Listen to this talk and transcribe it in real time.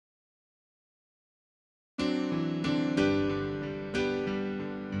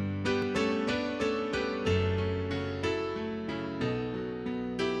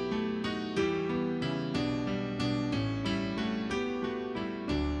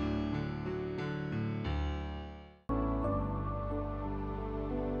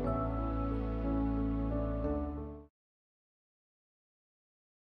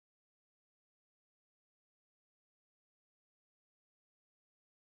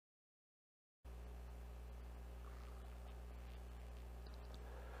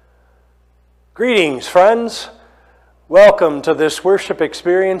Greetings, friends. Welcome to this worship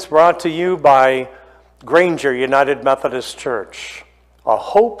experience brought to you by Granger United Methodist Church, a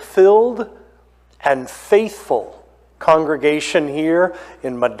hope-filled and faithful congregation here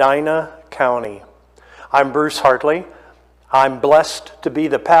in Medina County. I'm Bruce Hartley. I'm blessed to be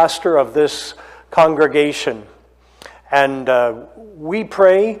the pastor of this congregation, and we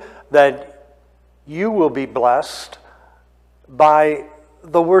pray that you will be blessed by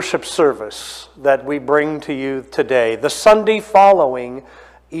the worship service that we bring to you today, the Sunday following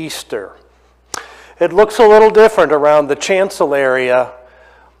Easter. It looks a little different around the chancel area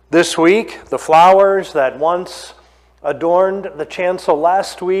this week. The flowers that once adorned the chancel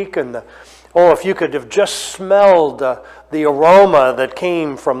last week, and if you could have just smelled the aroma that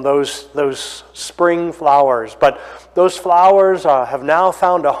came from those spring flowers. But those flowers have now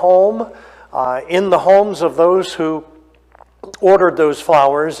found a home in the homes of those who ordered those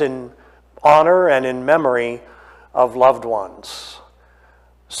flowers in honor and in memory of loved ones.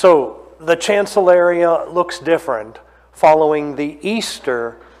 So the chancel area looks different following the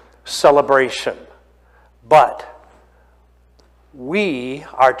Easter celebration. But we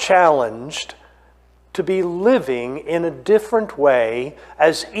are challenged to be living in a different way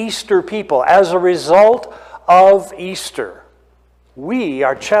as Easter people. As a result of Easter, we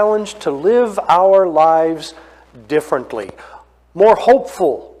are challenged to live our lives differently, more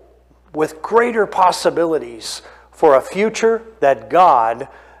hopeful, with greater possibilities for a future that God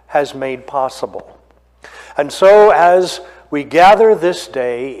has made possible. And so as we gather this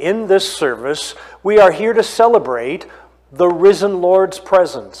day in this service, we are here to celebrate the risen Lord's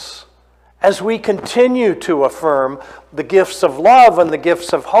presence as we continue to affirm the gifts of love and the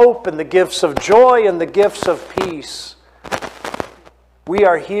gifts of hope and the gifts of joy and the gifts of peace. We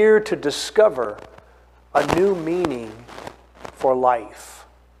are here to discover a new meaning for life,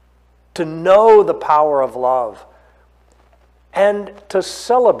 to know the power of love, and to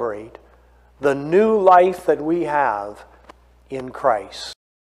celebrate the new life that we have in Christ.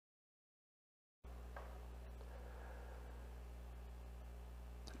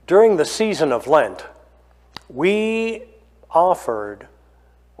 During the season of Lent, we offered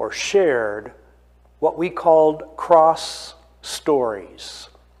or shared what we called cross stories.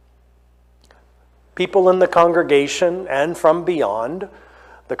 People in the congregation and from beyond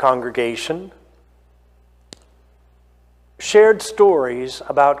the congregation shared stories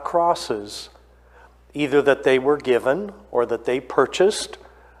about crosses, either that they were given or that they purchased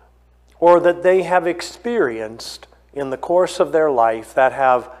or that they have experienced in the course of their life that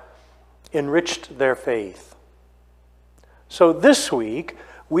have enriched their faith. So this week,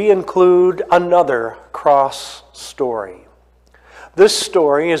 we include another cross story. This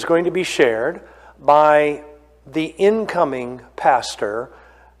story is going to be shared by the incoming pastor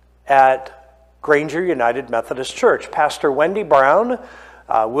at Granger United Methodist Church. Pastor Wendy Brown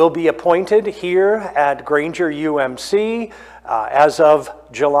will be appointed here at Granger UMC as of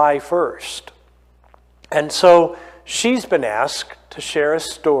July 1st. And so she's been asked to share a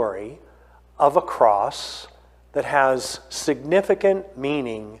story of a cross that has significant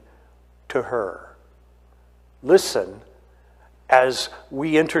meaning to her. Listen as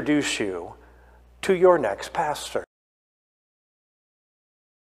we introduce you to your next pastor.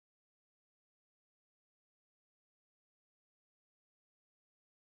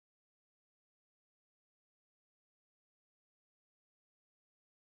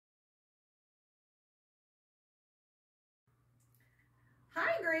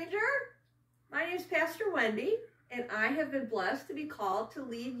 Hi, Granger. My name is Pastor Wendy, and I have been blessed to be called to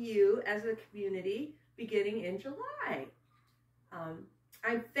lead you as a community beginning in July.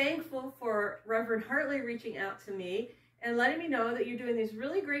 I'm thankful for Reverend Hartley reaching out to me and letting me know that you're doing these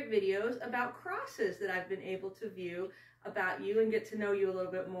really great videos about crosses that I've been able to view about you and get to know you a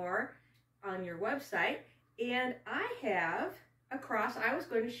little bit more on your website. And I have a cross I was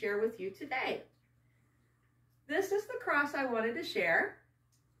going to share with you today. This is the cross I wanted to share.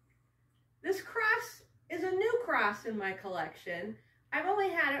 This cross is a new cross in my collection. I've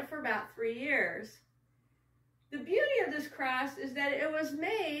only had it for about 3 years. The beauty of this cross is that it was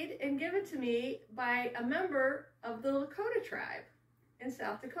made and given to me by a member of the Lakota tribe in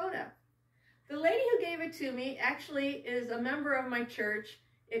South Dakota. The lady who gave it to me actually is a member of my church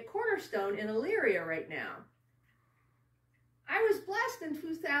at Cornerstone in Elyria right now. I was blessed in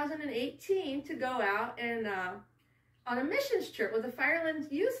 2018 to go out and on a missions trip with the Firelands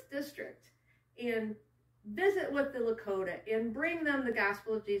Youth District and visit with the Lakota and bring them the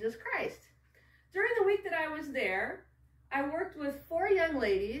gospel of Jesus Christ. During the week that I was there, I worked with 4 young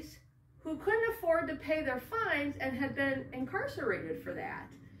ladies who couldn't afford to pay their fines and had been incarcerated for that.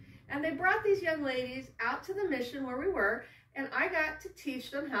 And they brought these young ladies out to the mission where we were, and I got to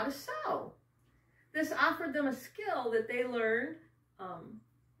teach them how to sew. This offered them a skill that they learned,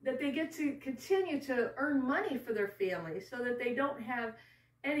 that they get to continue to earn money for their families so that they don't have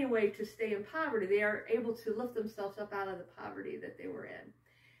any way to stay in poverty. They are able to lift themselves up out of the poverty that they were in.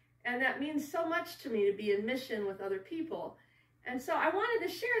 And that means so much to me to be in mission with other people. And so I wanted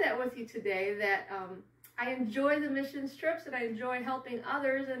to share that with you today, that I enjoy the missions trips and I enjoy helping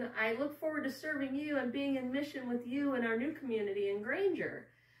others, and I look forward to serving you and being in mission with you in our new community in Granger.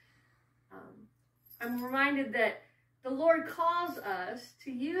 I'm reminded that the Lord calls us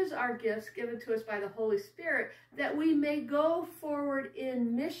to use our gifts given to us by the Holy Spirit, that we may go forward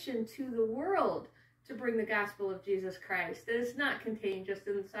in mission to the world to bring the gospel of Jesus Christ. That it's not contained just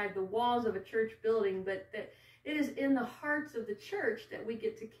inside the walls of a church building, but that it is in the hearts of the church that we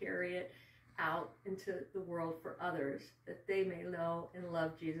get to carry it out into the world for others, that they may know and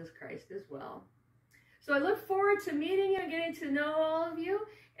love Jesus Christ as well. So I look forward to meeting you and getting to know all of you,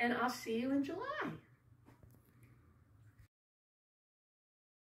 and I'll see you in July.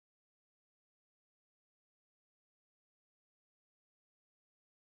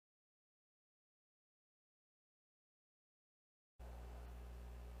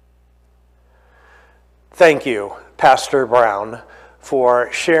 Thank you, Pastor Brown,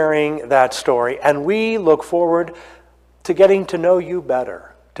 for sharing that story. And we look forward to getting to know you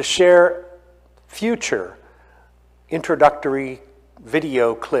better, to share future introductory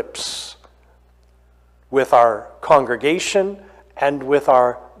video clips with our congregation and with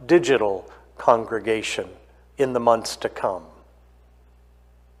our digital congregation in the months to come.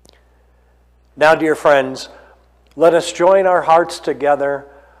 Now, dear friends, let us join our hearts together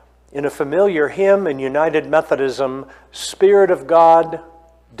in a familiar hymn in United Methodism, Spirit of God,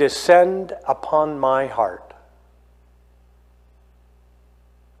 descend upon my heart.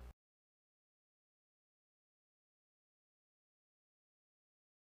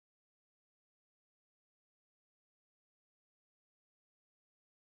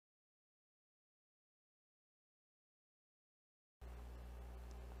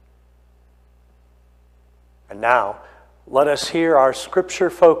 And now, let us hear our scripture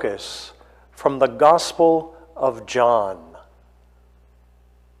focus from the Gospel of John.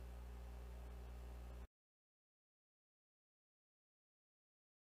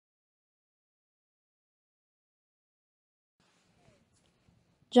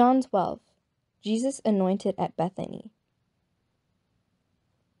 John 12. Jesus anointed at Bethany.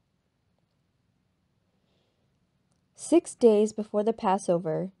 "6 days before the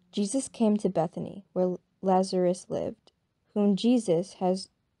Passover, Jesus came to Bethany, where Lazarus lived, whom Jesus has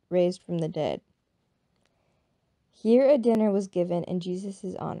raised from the dead. Here a dinner was given in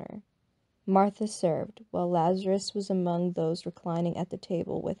Jesus' honor. Martha served, while Lazarus was among those reclining at the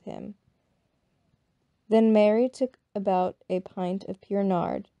table with him. Then Mary took about a pint of pure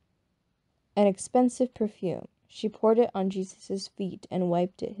nard, an expensive perfume. She poured it on Jesus' feet and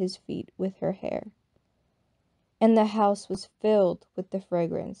wiped his feet with her hair. And the house was filled with the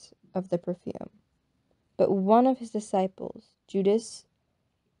fragrance of the perfume. But one of his disciples, Judas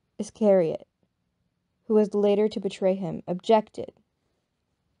Iscariot, who was later to betray him, objected.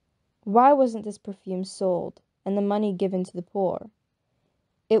 'Why wasn't this perfume sold and the money given to the poor?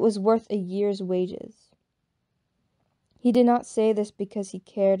 It was worth a year's wages.' He did not say this because he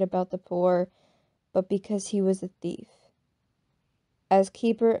cared about the poor, but because he was a thief. As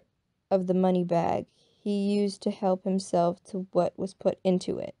keeper of the money bag, he used to help himself to what was put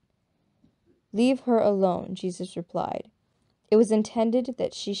into it. 'Leave her alone,' Jesus replied. 'It was intended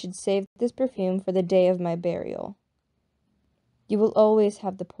that she should save this perfume for the day of my burial. You will always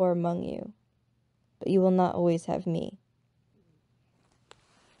have the poor among you, but you will not always have me.'"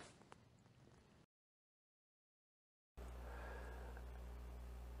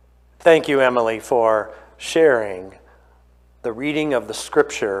 Thank you, Emily, for sharing the reading of the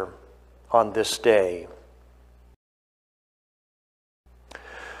scripture on this day.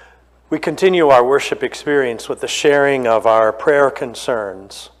 We continue our worship experience with the sharing of our prayer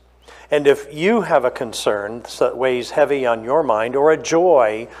concerns. And if you have a concern that weighs heavy on your mind, or a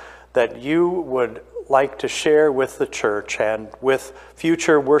joy that you would like to share with the church and with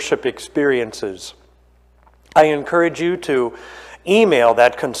future worship experiences, I encourage you to email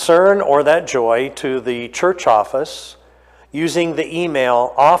that concern or that joy to the church office using the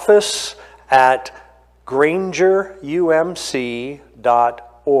email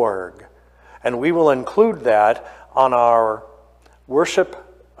office@grangerumc.org. And we will include that on our worship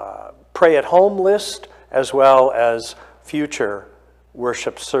pray at home list, as well as future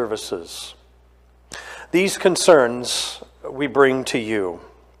worship services. These concerns we bring to you.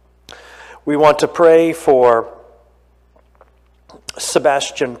 We want to pray for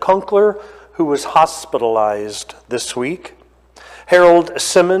Sebastian Kunkler, who was hospitalized this week, Harold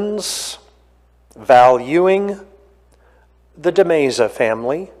Simmons, Val Ewing, the DeMeza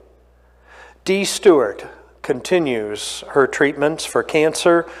family. Dee Stewart continues her treatments for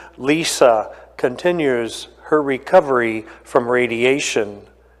cancer. Lisa continues her recovery from radiation.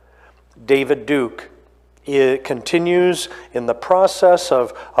 David Duke continues in the process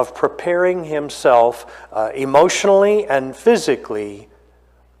of preparing himself emotionally and physically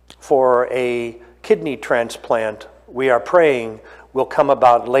for a kidney transplant we are praying will come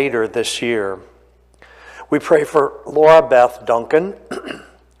about later this year. We pray for Laura Beth Duncan,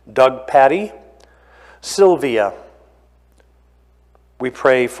 Doug Patty, Sylvia. We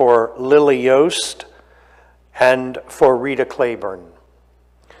pray for Lily Yost and for Rita Claiborne.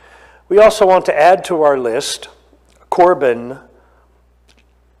 We also want to add to our list Corbin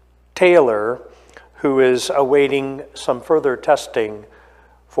Taylor, who is awaiting some further testing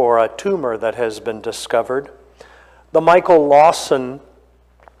for a tumor that has been discovered. The Michael Lawson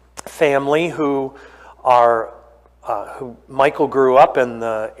family, who Michael grew up in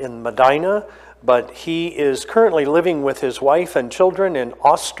Medina, but he is currently living with his wife and children in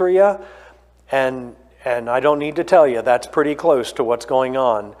Austria, and I don't need to tell you, that's pretty close to what's going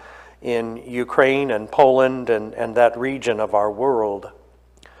on in Ukraine and Poland and that region of our world.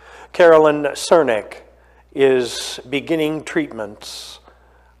 Carolyn Cernick is beginning treatments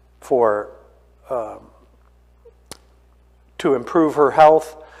to improve her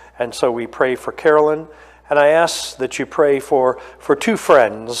health, and so we pray for Carolyn. And I ask that you pray for two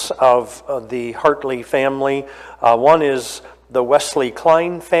friends of the Hartley family. One is the Wesley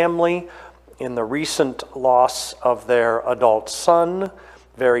Klein family in the recent loss of their adult son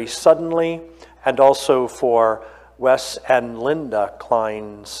very suddenly, and also for Wes and Linda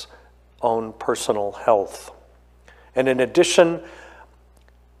Klein's own personal health. And in addition,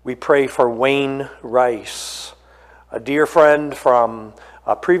 we pray for Wayne Rice, a dear friend from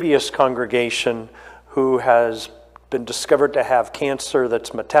a previous congregation who has been discovered to have cancer that's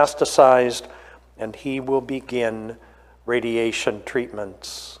metastasized, and he will begin radiation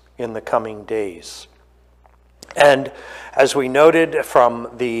treatments in the coming days. And as we noted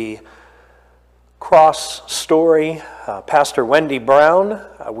from the cross story, Pastor Wendy Brown,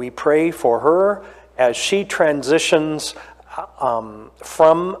 we pray for her as she transitions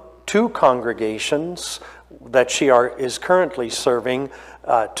from two congregations that she is currently serving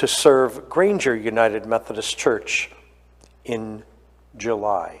to serve Granger United Methodist Church in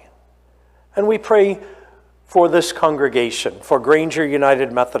July. And we pray for this congregation, for Granger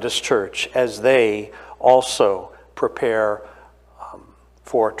United Methodist Church, as they also prepare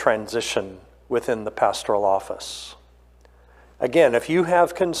for transition within the pastoral office. Again, if you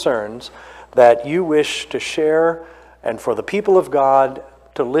have concerns that you wish to share and for the people of God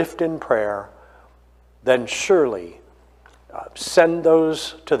to lift in prayer, then surely send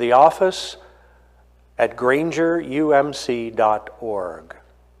those to the office at grangerumc.org.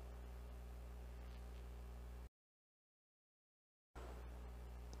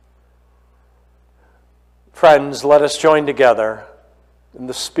 Friends, let us join together in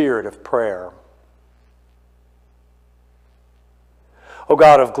the spirit of prayer. O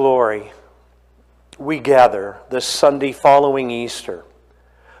God of glory, we gather this Sunday following Easter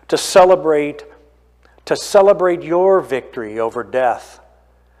to celebrate your victory over death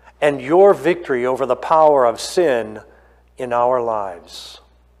and your victory over the power of sin in our lives.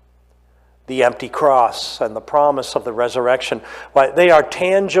 The empty cross and the promise of the resurrection, they are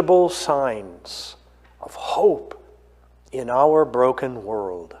tangible signs of hope in our broken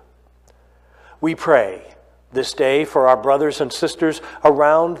world. We pray this day for our brothers and sisters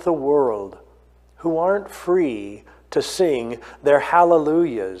around the world who aren't free to sing their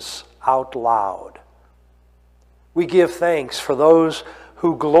hallelujahs out loud. We give thanks for those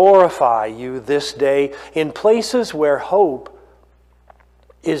who glorify you this day in places where hope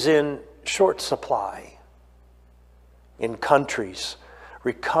is in short supply, in countries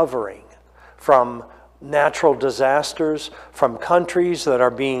recovering from natural disasters, from countries that are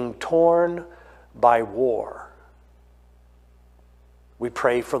being torn by war. We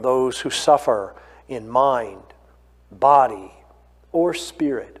pray for those who suffer in mind, body, or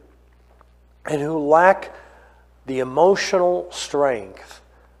spirit, and who lack the emotional strength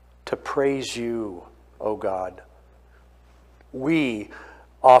to praise you, O God. We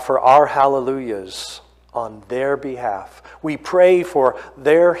offer our hallelujahs on their behalf. We pray for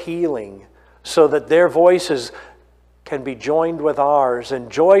their healing so that their voices can be joined with ours in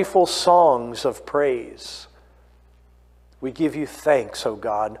joyful songs of praise. We give you thanks, O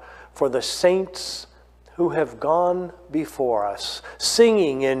God, for the saints who have gone before us,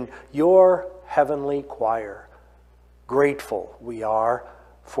 singing in your heavenly choir. Grateful we are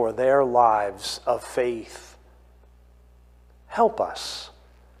for their lives of faith. Help us,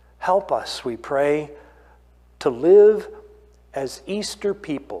 we pray, to live as Easter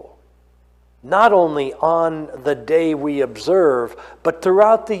people, not only on the day we observe, but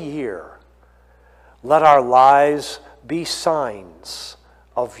throughout the year. Let our lives be signs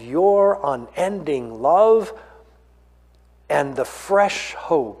of your unending love and the fresh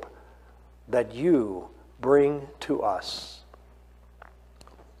hope that you bring to us.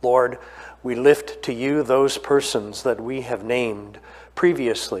 Lord, we lift to you those persons that we have named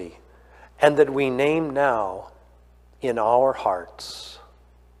previously and that we name now in our hearts.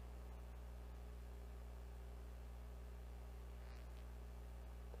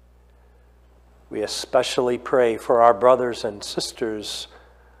 We especially pray for our brothers and sisters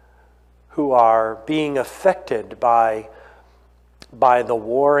who are being affected by the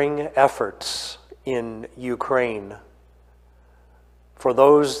warring efforts in Ukraine, for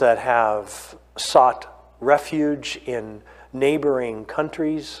those that have sought refuge in neighboring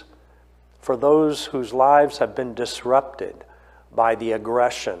countries, for those whose lives have been disrupted by the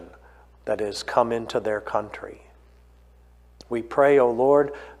aggression that has come into their country. We pray, O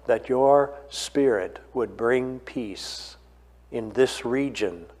Lord, that your Spirit would bring peace in this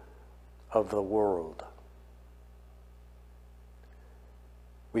region of the world.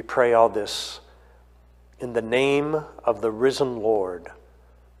 We pray all this in the name of the risen Lord,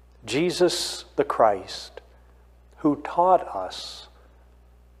 Jesus the Christ, who taught us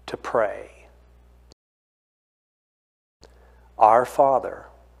to pray. Our Father,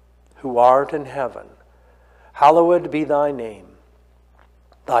 who art in heaven, hallowed be thy name.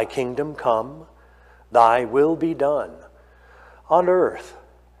 Thy kingdom come, thy will be done, on earth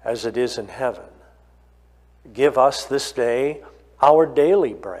as it is in heaven. Give us this day our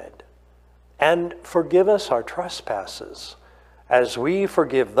daily bread, and forgive us our trespasses, as we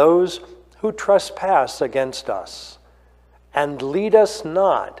forgive those who trespass against us. And lead us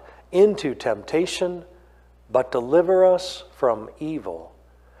not into temptation, but deliver us from evil.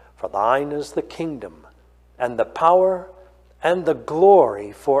 For thine is the kingdom, and the power, and the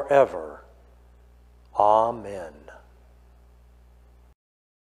glory forever. Amen.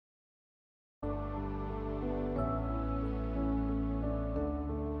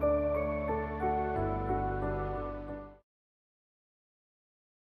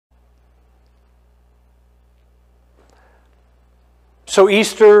 So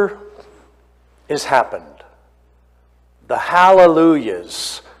Easter has happened. The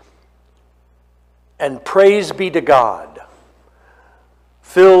hallelujahs and praise be to God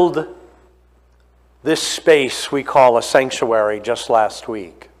filled this space we call a sanctuary just last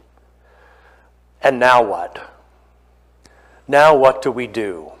week. And now what? Now what do we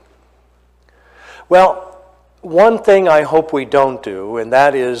do? Well, one thing I hope we don't do, and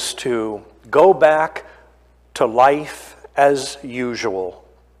that is to go back to life as usual.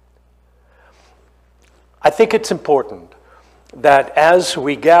 I think it's important that as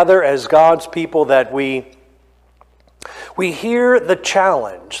we gather as God's people, that we hear the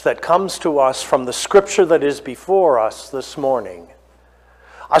challenge that comes to us from the scripture that is before us this morning.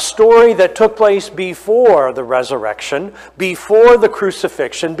 A story that took place before the resurrection, before the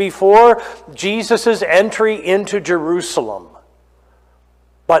crucifixion, before Jesus' entry into Jerusalem.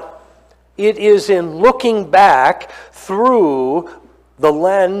 But it is in looking back through the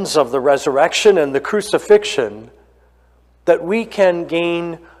lens of the resurrection and the crucifixion that we can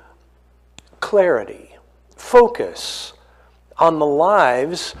gain clarity, focus on the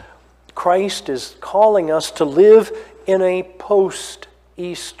lives Christ is calling us to live in a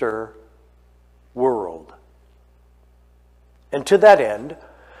post-Easter world. And to that end,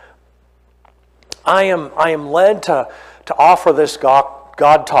 I am led to offer this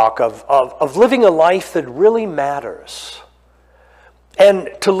God talk of living a life that really matters. And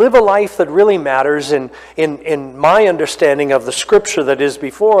to live a life that really matters in my understanding of the scripture that is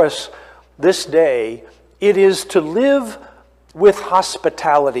before us this day, it is to live with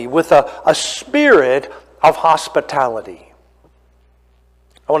hospitality, with a spirit of hospitality.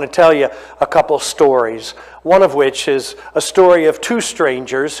 I want to tell you a couple stories, one of which is a story of two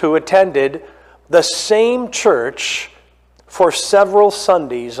strangers who attended the same church for several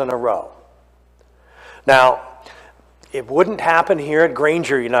Sundays in a row. Now, it wouldn't happen here at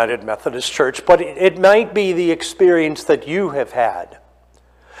Granger United Methodist Church, but it might be the experience that you have had.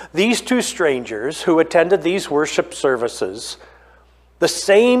 These two strangers who attended these worship services, the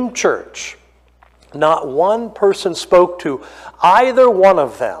same church, not one person spoke to either one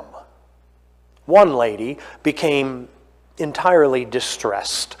of them One lady became entirely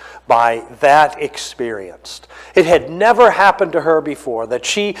distressed by that experience. It had never happened to her before that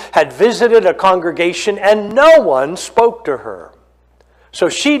she had visited a congregation and no one spoke to her. So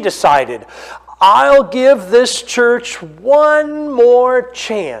she decided, I'll give this church one more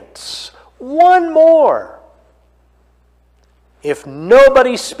chance. One more. If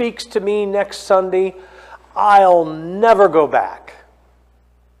nobody speaks to me next Sunday, I'll never go back.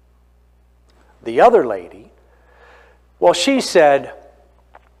 The other lady, well, she said,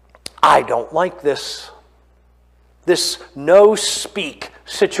 I don't like this no-speak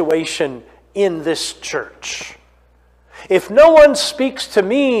situation in this church. If no one speaks to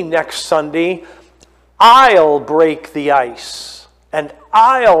me next Sunday, I'll break the ice and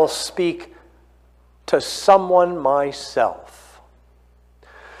I'll speak to someone myself.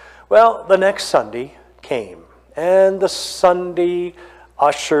 Well, the next Sunday came, and the Sunday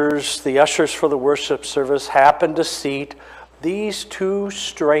the ushers for the worship service happened to seat these two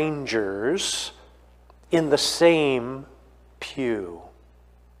strangers in the same pew.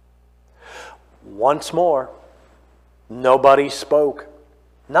 Once more, nobody spoke.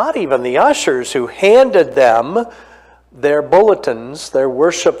 Not even the ushers who handed them their bulletins, their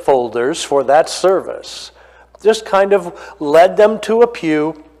worship folders for that service. Just kind of led them to a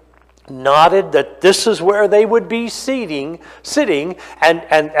pew, nodded that this is where they would be sitting,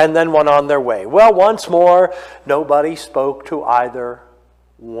 and then went on their way. Well, once more, nobody spoke to either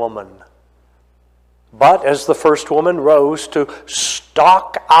woman. But as the first woman rose to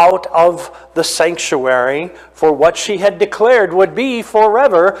stalk out of the sanctuary for what she had declared would be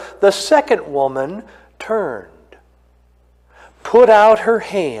forever, the second woman turned, put out her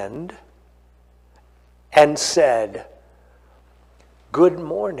hand, and said, "Good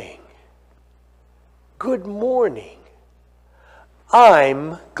morning. Good morning.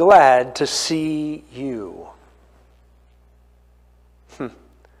 I'm glad to see you."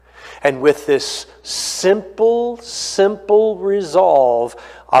 And with this simple resolve,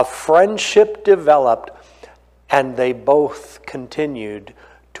 a friendship developed, and they both continued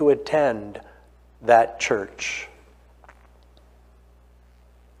to attend that church.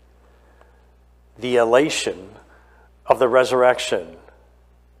 The elation of the resurrection,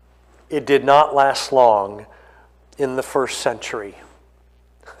 it did not last long in the first century.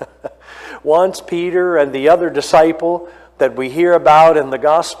 Once Peter and the other disciple that we hear about in the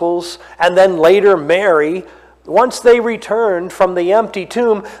Gospels, and then later Mary, once they returned from the empty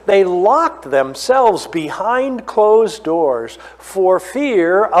tomb, they locked themselves behind closed doors for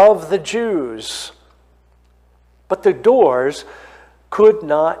fear of the Jews. But the doors could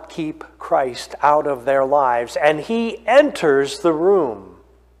not keep Christ out of their lives, and he enters the room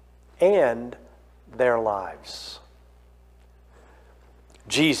and their lives.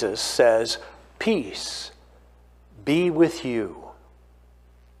 Jesus says, "Peace be with you."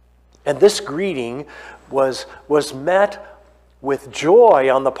 And this greeting was met with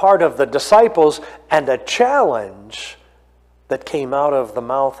joy on the part of the disciples and a challenge that came out of the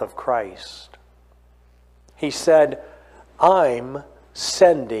mouth of Christ. He said, "I'm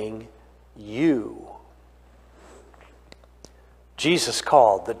sending you." Jesus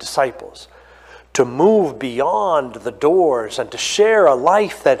called the disciples to move beyond the doors and to share a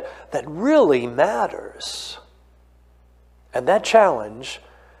life that really matters. And that challenge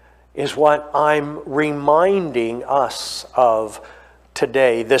is what I'm reminding us of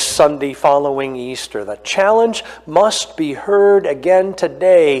today, this Sunday following Easter. The challenge must be heard again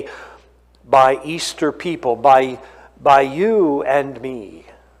today by Easter people, by you and me.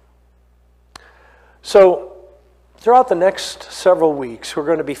 So, throughout the next several weeks, we're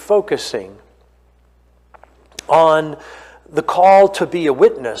going to be focusing on the call to be a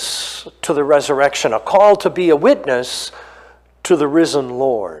witness to the resurrection, a call to be a witness to the risen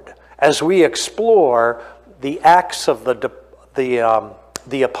Lord, as we explore the acts of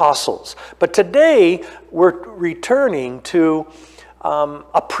the apostles. But today we're returning to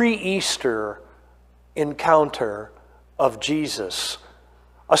a pre-Easter encounter of Jesus,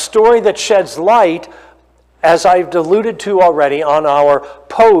 a story that sheds light, as I've alluded to already, on our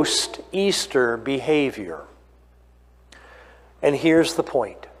post-Easter behavior. And here's the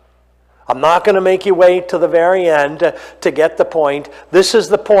point. I'm not going to make you wait to the very end to get the point. This is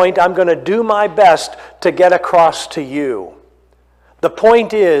the point I'm going to do my best to get across to you. The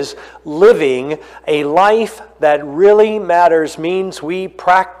point is, living a life that really matters means we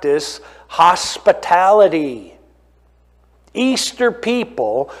practice hospitality. Easter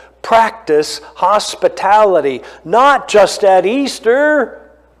people practice hospitality, not just at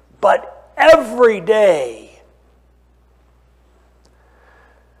Easter, but every day.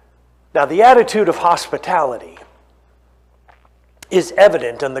 Now, the attitude of hospitality is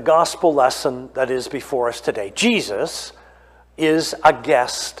evident in the gospel lesson that is before us today. Jesus is a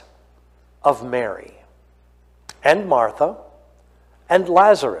guest of Mary and Martha and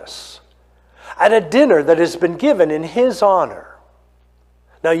Lazarus at a dinner that has been given in his honor.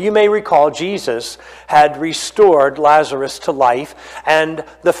 Now, you may recall Jesus had restored Lazarus to life, and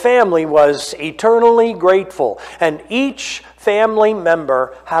the family was eternally grateful, and each family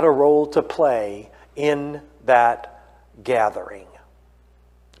member had a role to play in that gathering.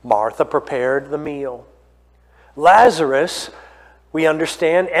 Martha prepared the meal. Lazarus, we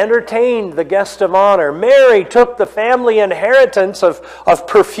understand, entertained the guest of honor. Mary took the family inheritance of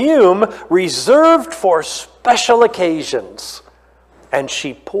perfume reserved for special occasions, and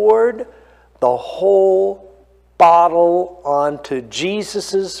she poured the whole bottle onto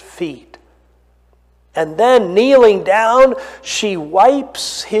Jesus' feet. And then, kneeling down, she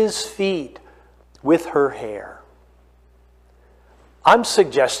wipes his feet with her hair. I'm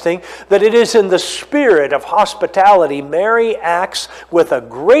suggesting that it is in the spirit of hospitality Mary acts with a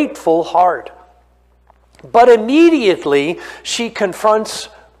grateful heart. But immediately she confronts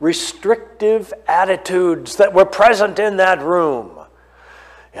restrictive attitudes that were present in that room.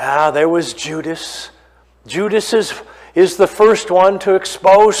 Yeah, there was Judas. Judas is the first one to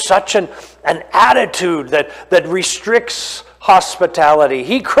expose such an attitude that restricts hospitality.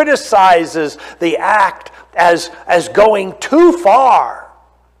 He criticizes the act as going too far.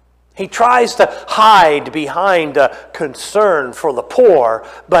 He tries to hide behind a concern for the poor,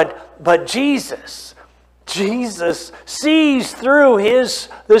 but Jesus sees through his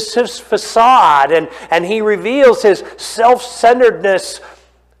facade, and he reveals his self-centeredness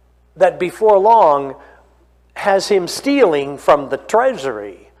that before long has him stealing from the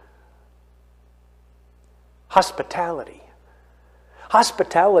treasury. Hospitality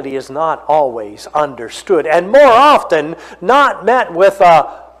is not always understood, and more often not met with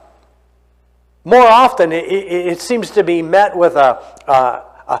a. More often, it seems to be met with a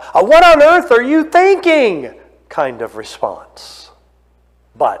 "What on earth are you thinking?" kind of response.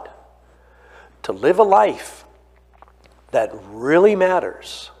 But to live a life that really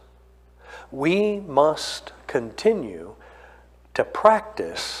matters, we must continue to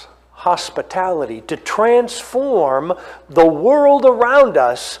practice hospitality, to transform the world around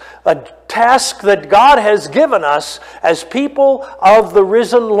us, a task that God has given us as people of the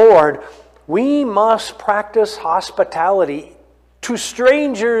risen Lord. We must practice hospitality to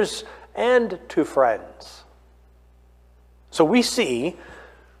strangers and to friends. So we see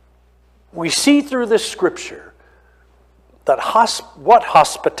through this scripture that what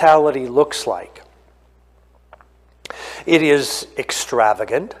hospitality looks like. It is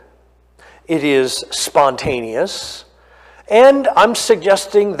extravagant. It is spontaneous, and I'm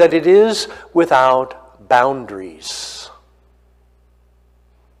suggesting that it is without boundaries.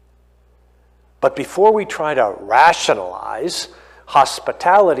 But before we try to rationalize,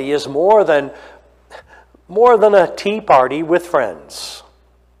 hospitality is more than a tea party with friends,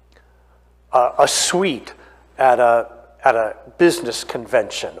 a suite at a business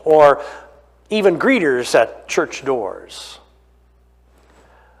convention, or even greeters at church doors.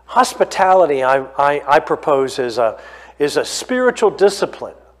 Hospitality, I propose, is a spiritual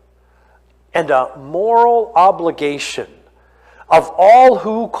discipline and a moral obligation of all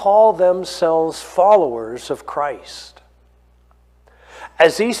who call themselves followers of Christ.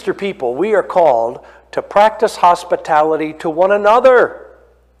 As Easter people, we are called to practice hospitality to one another,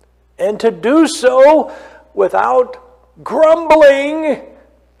 and to do so without grumbling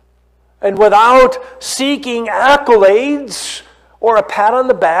and without seeking accolades or a pat on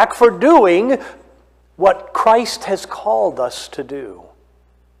the back for doing what Christ has called us to do.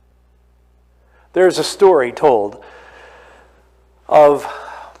 There's a story told of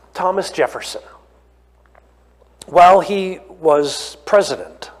Thomas Jefferson. While he was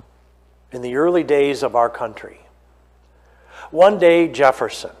president in the early days of our country, one day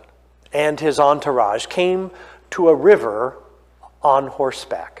Jefferson and his entourage came to a river on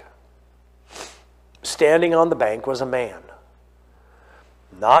horseback. Standing on the bank was a man,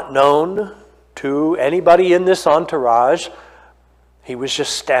 not known to anybody in this entourage. He was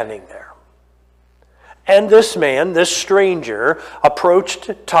just standing there. And this man, this stranger,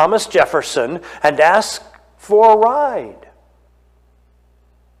 approached Thomas Jefferson and asked for a ride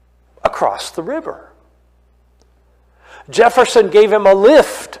across the river. Jefferson gave him a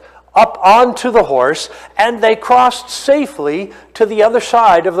lift up onto the horse, and they crossed safely to the other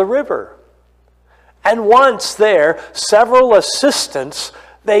side of the river. And once there, several assistants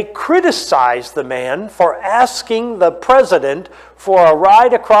They criticized the man for asking the president for a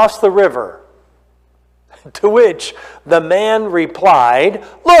ride across the river. To which the man replied,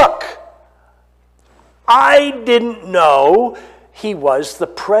 "Look, I didn't know he was the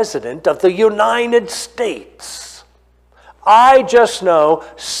president of the United States. I just know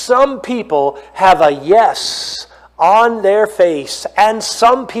some people have a yes on their face and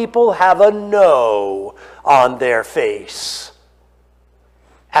some people have a no on their face."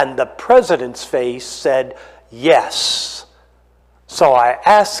 And the president's face said yes. So I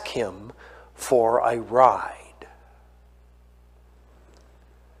asked him for a ride.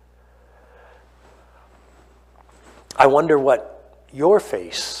 I wonder what your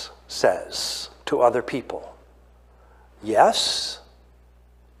face says to other people. Yes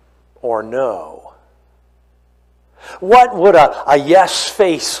or no? What would a yes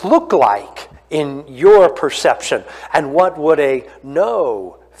face look like in your perception? And what would a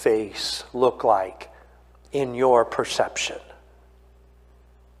no face look like in your perception?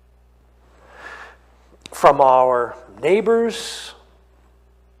 From our neighbors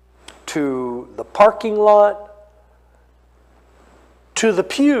to the parking lot to the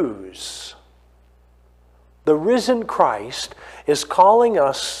pews, the risen Christ is calling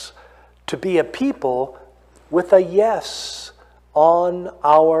us to be a people with a yes on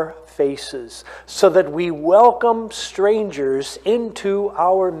our faces, so that we welcome strangers into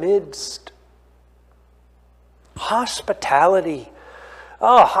our midst. Hospitality.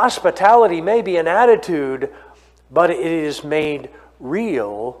 Oh, hospitality may be an attitude, but it is made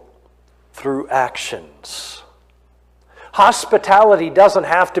real through actions. Hospitality doesn't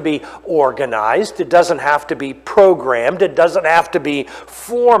have to be organized. It doesn't have to be programmed. It doesn't have to be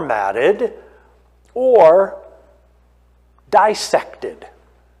formatted or dissected.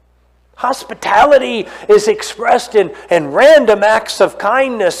 Hospitality is expressed in random acts of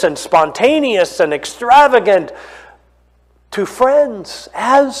kindness and spontaneous and extravagant to friends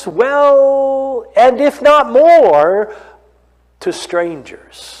as well, and if not more, to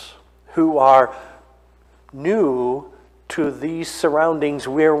strangers who are new to these surroundings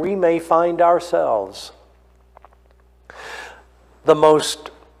where we may find ourselves. The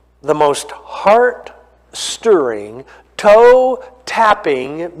most heart-stirring,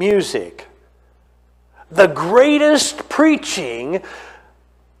 toe-tapping music, the greatest preaching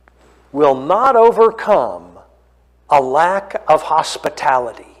will not overcome a lack of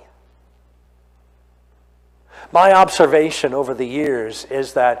hospitality. My observation over the years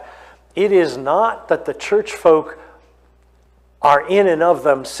is that it is not that the church folk are in and of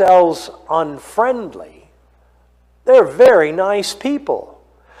themselves unfriendly. They're very nice people,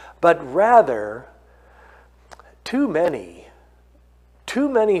 but rather too many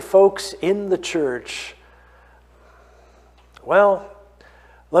folks in the church, well,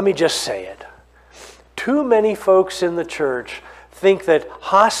 let me just say it. Too many folks in the church think that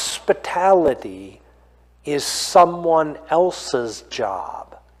hospitality is someone else's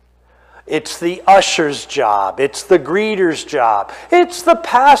job. It's the usher's job. It's the greeter's job. It's the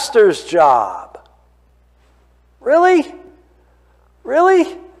pastor's job. Really?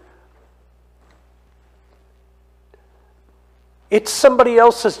 Really? It's somebody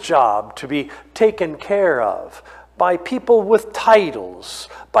else's job to be taken care of by people with titles,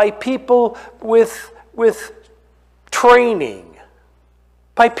 by people with training,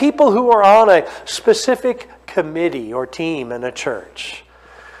 by people who are on a specific committee or team in a church.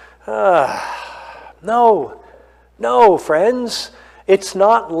 No, friends. It's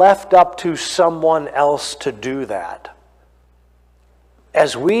not left up to someone else to do that.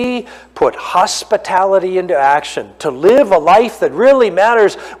 As we put hospitality into action to live a life that really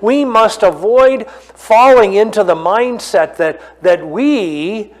matters, we must avoid falling into the mindset that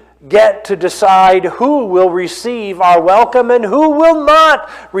we get to decide who will receive our welcome and who will not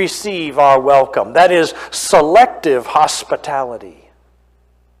receive our welcome. That is selective hospitality.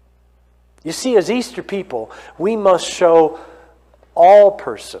 You see, as Easter people, we must show all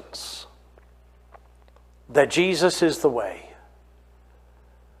persons that Jesus is the way.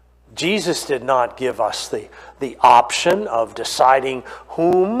 Jesus did not give us the option of deciding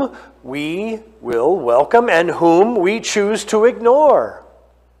whom we will welcome and whom we choose to ignore.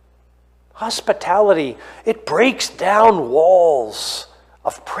 Hospitality, it breaks down walls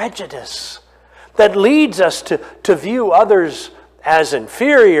of prejudice that leads us to view others as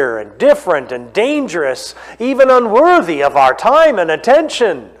inferior and different and dangerous, even unworthy of our time and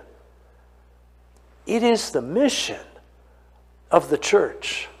attention. It is the mission of the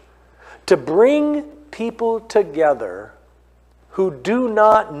church to bring people together who do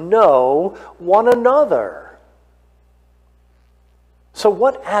not know one another. So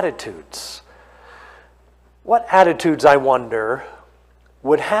what attitudes, I wonder,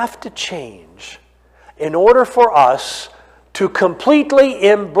 would have to change in order for us to completely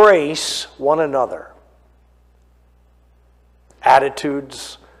embrace one another?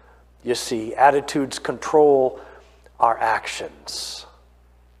 Attitudes, you see, attitudes control our actions.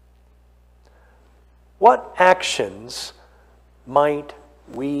 What actions might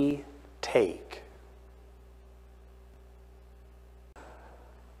we take?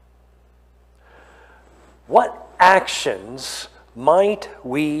 What actions might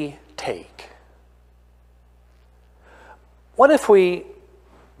we take? What if we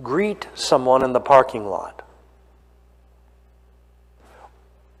greet someone in the parking lot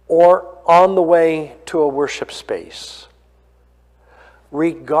or on the way to a worship space,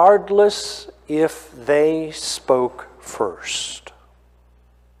 regardless if they spoke first?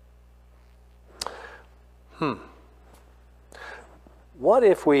 What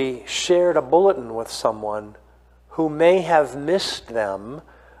if we shared a bulletin with someone who may have missed them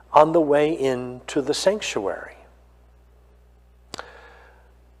on the way into the sanctuary?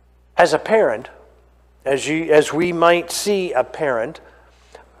 As a parent, as we might see a parent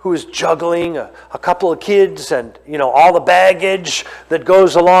who is juggling a couple of kids and all the baggage that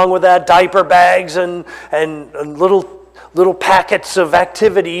goes along with that, diaper bags and little packets of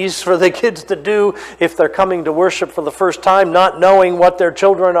activities for the kids to do if they're coming to worship for the first time, not knowing what their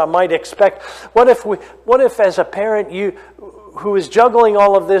children might expect. What if as a parent who is juggling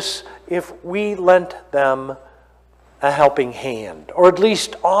all of this, if we lent them a helping hand, or at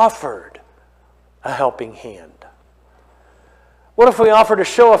least offered a helping hand? What if we offer to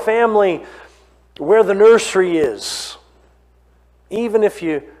show a family where the nursery is, even if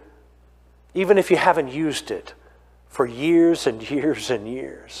you haven't used it for years and years and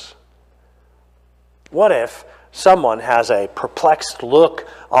years? What if someone has a perplexed look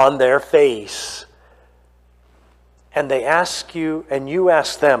on their face and they ask you, and you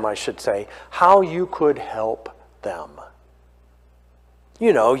ask them, I should say, how you could help them?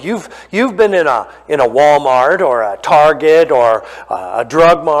 You've been in a Walmart or a Target or a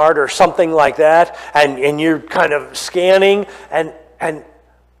drug mart or something like that, and you're kind of scanning, and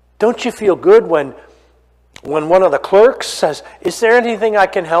don't you feel good when one of the clerks says, "Is there anything I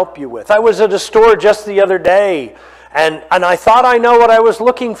can help you with? I was at a store just the other day, and I thought I know what I was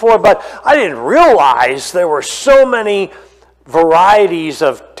looking for, but I didn't realize there were so many varieties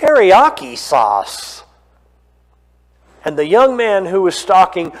of teriyaki sauce." And the young man who was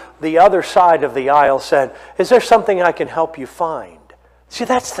stalking the other side of the aisle said, "Is there something I can help you find?" See,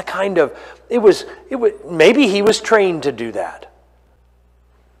 that's the kind of, maybe he was trained to do that.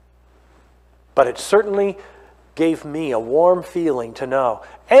 But it certainly gave me a warm feeling to know.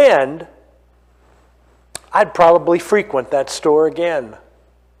 And I'd probably frequent that store again.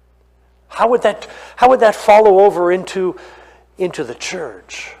 How would that follow over into the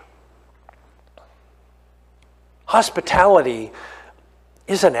church? Hospitality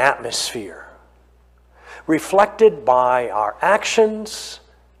is an atmosphere reflected by our actions,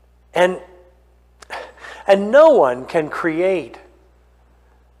 and no one can create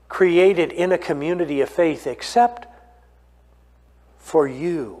it in a community of faith except for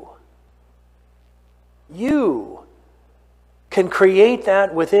you. You can create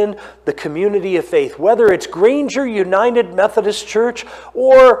that within the community of faith, whether it's Granger United Methodist Church,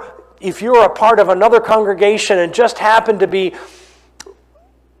 or if you're a part of another congregation and just happen to be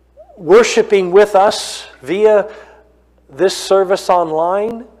worshiping with us via this service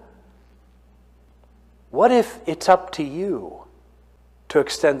online. What if it's up to you to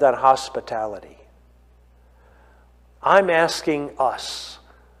extend that hospitality? I'm asking us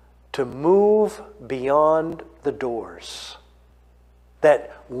to move beyond the doors,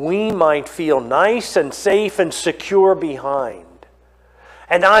 that we might feel nice and safe and secure behind.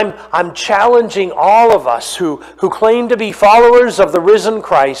 And I'm challenging all of us who claim to be followers of the risen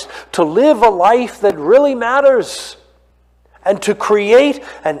Christ to live a life that really matters, and to create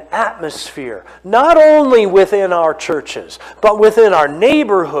an atmosphere, not only within our churches, but within our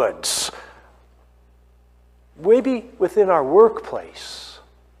neighborhoods, maybe within our workplace,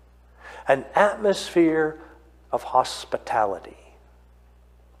 an atmosphere of hospitality.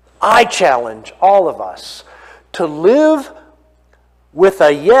 I challenge all of us to live with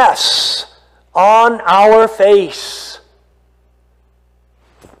a yes on our face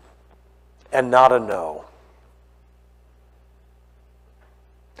and not a no.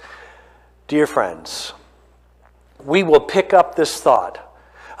 Dear friends, we will pick up this thought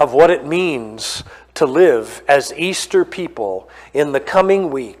of what it means to live as Easter people in the coming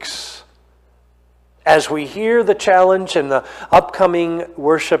weeks. as we hear the challenge in the upcoming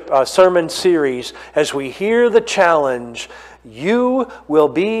worship sermon series, as we hear the challenge, you will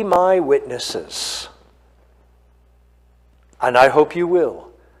be my witnesses. And I hope you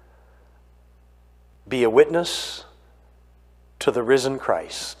will be a witness to the risen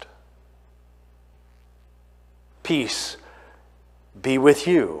Christ. Peace be with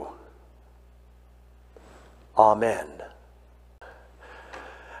you. Amen.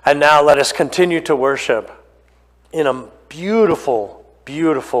 And now let us continue to worship in a beautiful,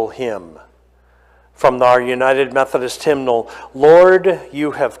 beautiful hymn from our United Methodist hymnal, Lord,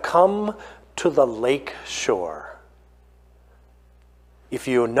 You Have Come to the Lake Shore. If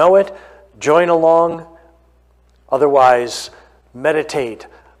you know it, join along. Otherwise, meditate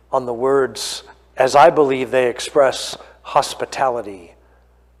on the words as I believe they express hospitality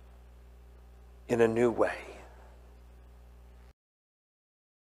in a new way.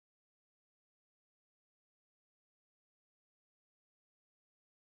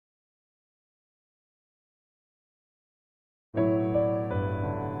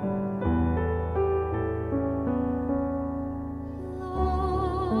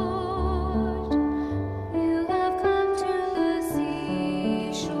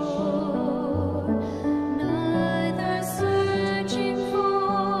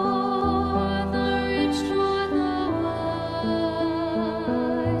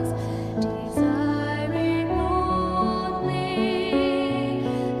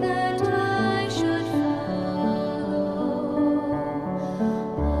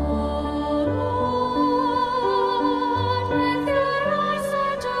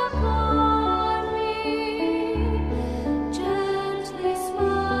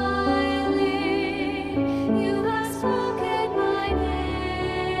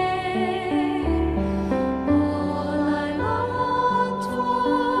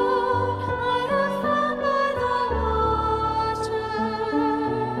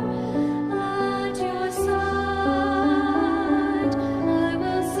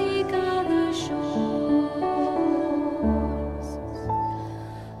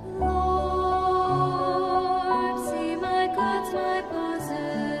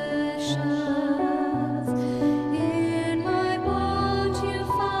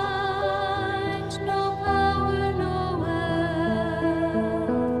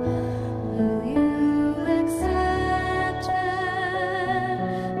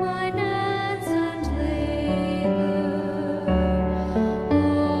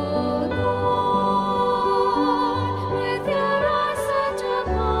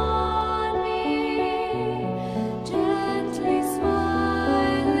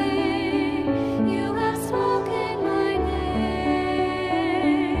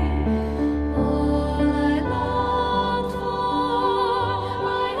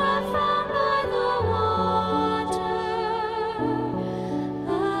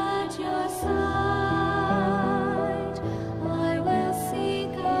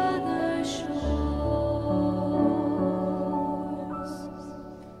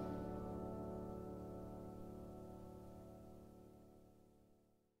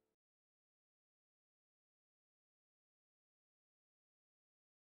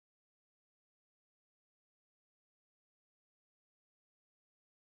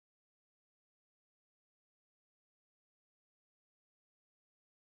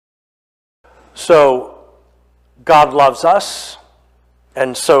 So God loves us,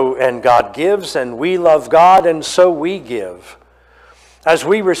 and God gives, and we love God, and so we give. As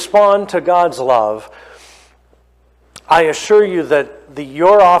we respond to God's love, I assure you that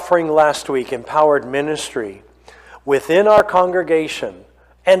your offering last week empowered ministry within our congregation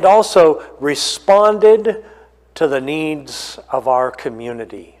and also responded to the needs of our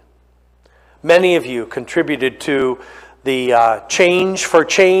community. Many of you contributed to the Change for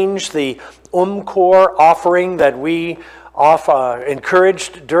Change, the UMCOR offering that we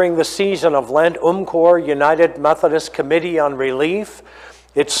encouraged during the season of Lent. UMCOR, United Methodist Committee on Relief.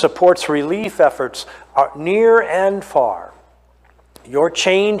 It supports relief efforts near and far. Your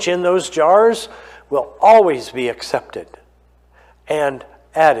change in those jars will always be accepted and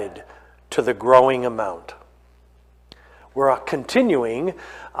added to the growing amount. We're continuing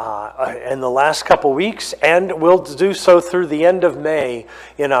in the last couple weeks, and we'll do so through the end of May,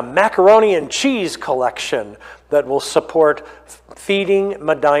 in a macaroni and cheese collection that will support feeding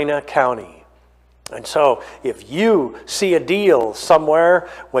Medina County. And so if you see a deal somewhere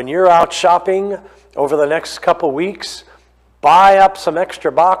when you're out shopping over the next couple weeks, buy up some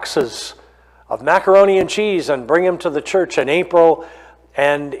extra boxes of macaroni and cheese and bring them to the church in April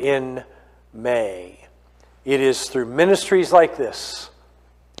and in May. It is through ministries like this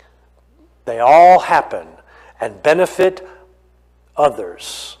they all happen and benefit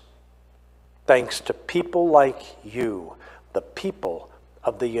others thanks to people like you, the people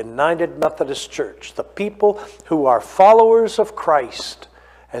of the United Methodist Church, the people who are followers of Christ,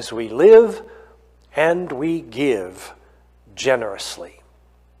 as we live and we give generously.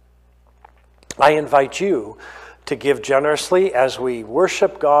 I invite you to give generously as we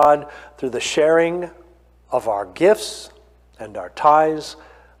worship God through the sharing of our gifts and our tithes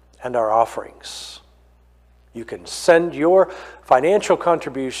and our offerings. You can send your financial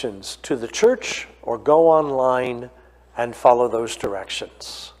contributions to the church or go online and follow those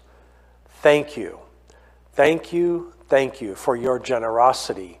directions. Thank you. Thank you. Thank you for your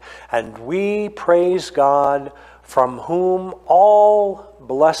generosity. And we praise God, from whom all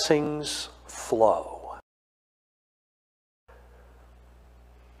blessings flow.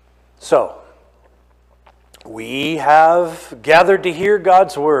 So, we have gathered to hear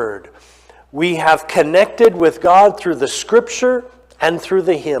God's word. We have connected with God through the scripture and through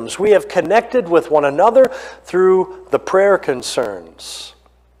the hymns. We have connected with one another through the prayer concerns.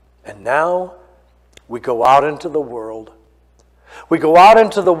 And now we go out into the world. We go out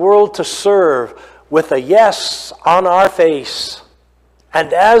into the world to serve with a yes on our face.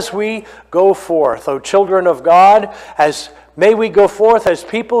 And as we go forth, O children of God, may we go forth as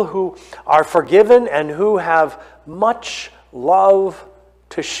people who are forgiven and who have much love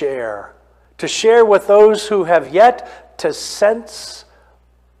to share with those who have yet to sense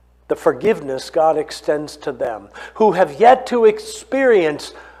the forgiveness God extends to them, who have yet to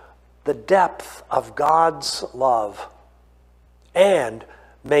experience the depth of God's love. And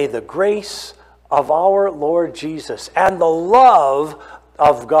may the grace of our Lord Jesus and the love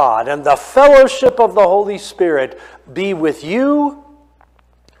of God and the fellowship of the Holy Spirit be with you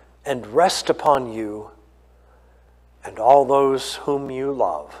and rest upon you and all those whom you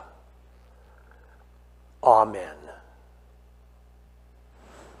love. Amen.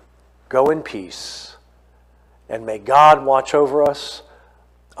 Go in peace, and may God watch over us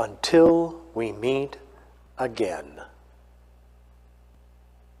until we meet again.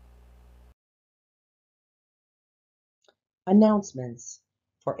 Announcements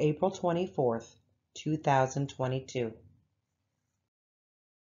for April 24th, 2022.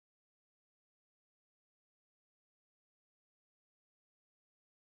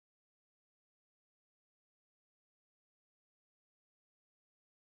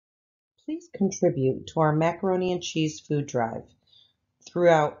 Please contribute to our macaroni and cheese food drive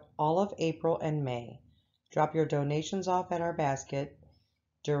throughout all of April and May. Drop your donations off at our basket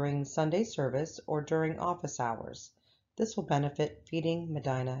during Sunday service or during office hours. This will benefit Feeding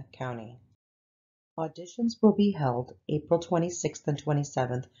Medina County. Auditions will be held April 26th and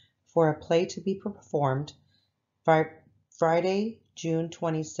 27th for a play to be performed Friday, June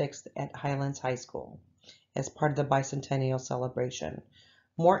 26th at Highlands High School as part of the bicentennial celebration.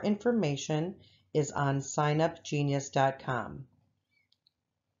 More information is on signupgenius.com.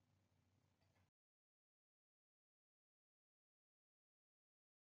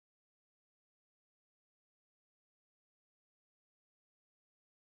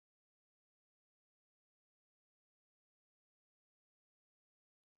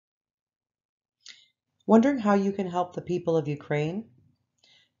 Wondering how you can help the people of Ukraine?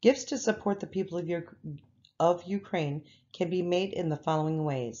 Gifts to support the people of Ukraine can be made in the following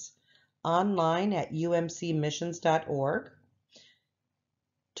ways: online at umcmissions.org,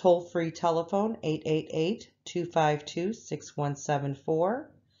 toll-free telephone 888-252-6174,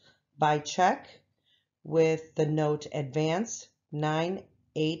 by check with the note advance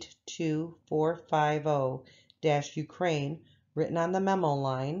 982450-Ukraine written on the memo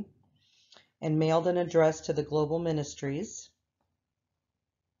line and mailed and addressed to the Global Ministries,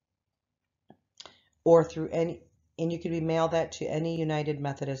 or through any, and you can be mailed that to any United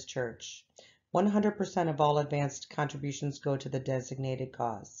Methodist Church. 100% of all advanced contributions go to the designated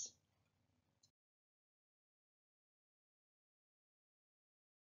cause.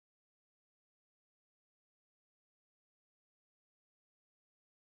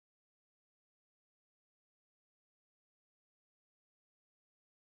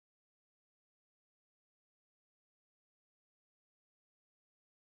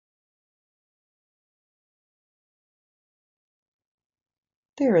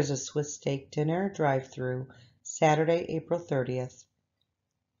 There is a Swiss steak dinner drive-through Saturday, April 30th,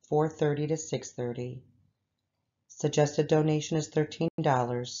 4:30 to 6:30. Suggested donation is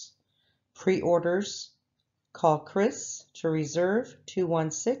 $13. Pre-orders, call Chris to reserve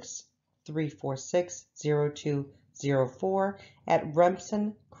 216-346-0204 at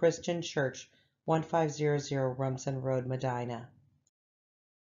Rumson Christian Church, 1500 Rumson Road, Medina.